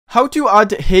How to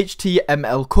add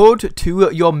HTML code to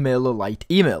your MailerLite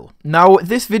email. Now,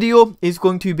 this video is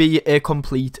going to be a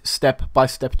complete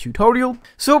step-by-step tutorial.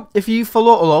 So, if you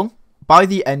follow along, by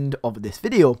the end of this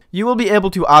video, you will be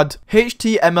able to add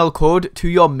HTML code to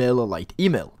your MailerLite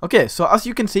email. Okay, so as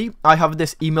you can see, I have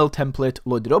this email template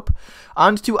loaded up.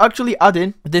 And to actually add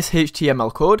in this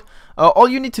HTML code, all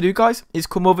you need to do, guys, is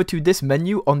come over to this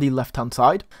menu on the left-hand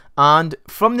side. And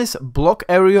from this block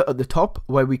area at the top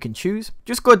where we can choose,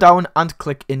 just go down and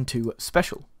click into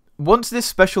Special. Once this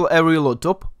special area loads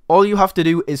up, all you have to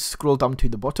do is scroll down to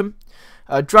the bottom,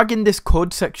 drag in this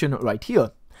code section right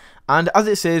here. And as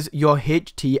it says, your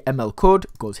HTML code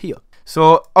goes here.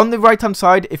 So on the right hand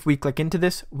side, if we click into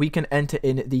this, we can enter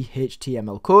in the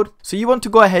HTML code. So you want to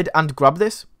go ahead and grab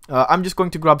this. I'm just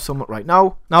going to grab some right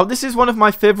now. Now, this is one of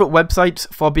my favorite websites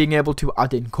for being able to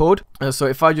add in code. So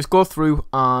if I just go through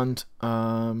and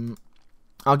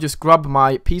I'll just grab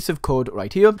my piece of code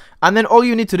right here. And then all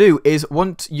you need to do is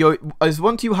once you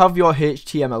have your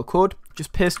HTML code,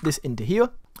 just paste this into here.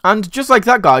 And just like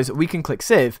that, guys, we can click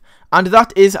save. And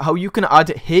that is how you can add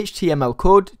HTML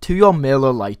code to your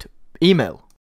MailerLite email.